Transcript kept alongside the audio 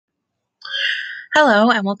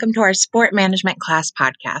Hello, and welcome to our Sport Management Class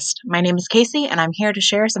podcast. My name is Kacey, and I'm here to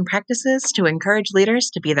share some practices to encourage leaders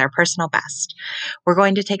to be their personal best. We're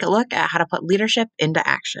going to take a look at how to put leadership into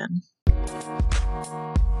action.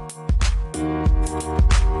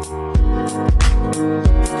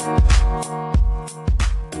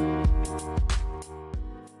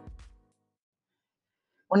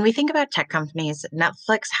 When we think about tech companies,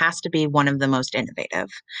 Netflix has to be one of the most innovative.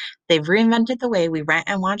 They've reinvented the way we rent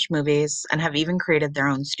and watch movies and have even created their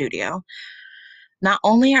own studio. Not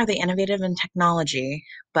only are they innovative in technology,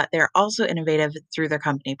 but they're also innovative through their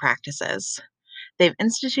company practices. They've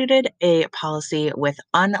instituted a policy with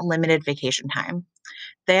unlimited vacation time.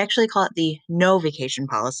 They actually call it the no vacation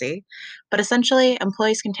policy, but essentially,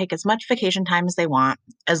 employees can take as much vacation time as they want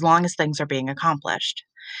as long as things are being accomplished.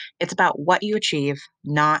 It's about what you achieve,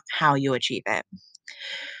 not how you achieve it.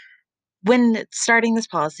 When starting this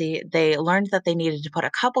policy, they learned that they needed to put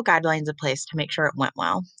a couple guidelines in place to make sure it went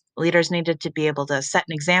well. Leaders needed to be able to set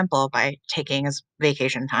an example by taking as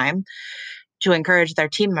vacation time to encourage their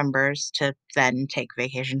team members to then take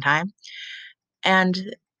vacation time.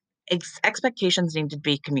 And expectations needed to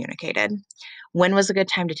be communicated. When was a good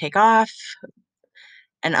time to take off?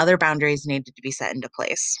 And other boundaries needed to be set into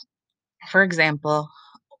place. For example,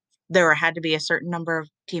 there had to be a certain number of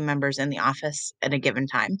team members in the office at a given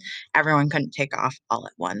time. Everyone couldn't take off all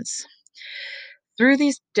at once. Through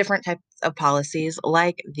these different types of policies,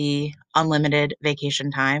 like the unlimited vacation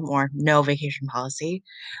time or no vacation policy,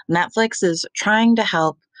 Netflix is trying to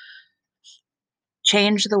help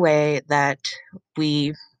change the way that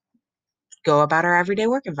we go about our everyday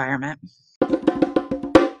work environment.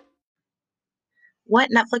 What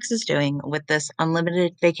Netflix is doing with this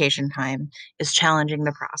unlimited vacation time is challenging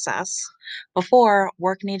the process. Before,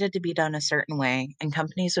 work needed to be done a certain way, and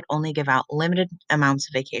companies would only give out limited amounts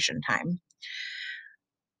of vacation time.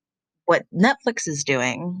 What Netflix is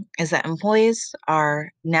doing is that employees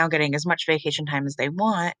are now getting as much vacation time as they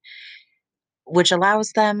want, which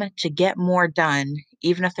allows them to get more done,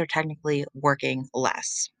 even if they're technically working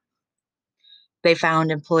less. They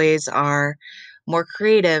found employees are more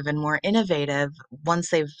creative and more innovative once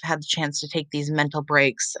they've had the chance to take these mental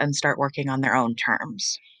breaks and start working on their own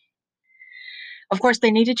terms. Of course, they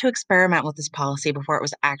needed to experiment with this policy before it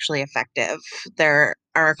was actually effective. There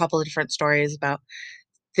are a couple of different stories about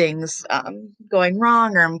things going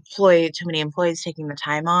wrong or too many employees taking the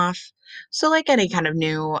time off. So, like any kind of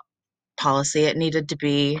new policy, it needed to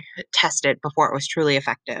be tested before it was truly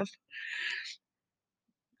effective.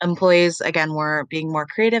 Employees, again, were being more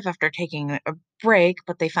creative after taking a break,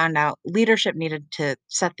 but they found out leadership needed to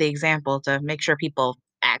set the example to make sure people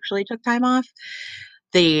actually took time off.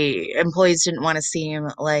 The employees didn't want to seem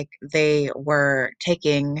like they were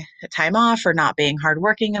taking time off or not being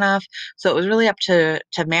hardworking enough. So it was really up to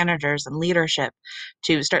managers and leadership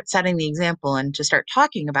to start setting the example and to start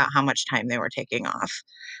talking about how much time they were taking off,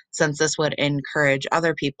 since this would encourage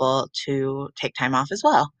other people to take time off as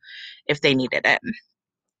well if they needed it.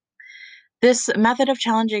 This method of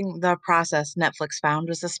challenging the process, Netflix found,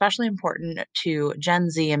 was especially important to Gen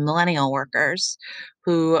Z and millennial workers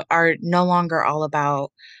who are no longer all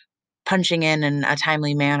about punching in a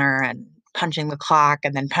timely manner and punching the clock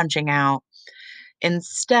and then punching out.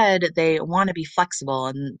 Instead, they want to be flexible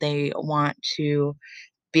and they want to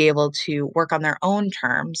be able to work on their own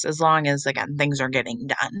terms as long as, again, things are getting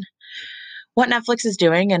done. What Netflix is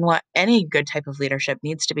doing and what any good type of leadership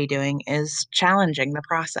needs to be doing is challenging the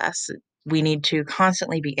process. We need to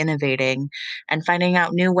constantly be innovating and finding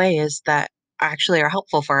out new ways that actually are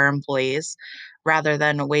helpful for our employees rather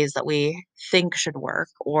than ways that we think should work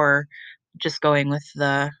or just going with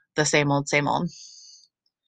the same old, same old.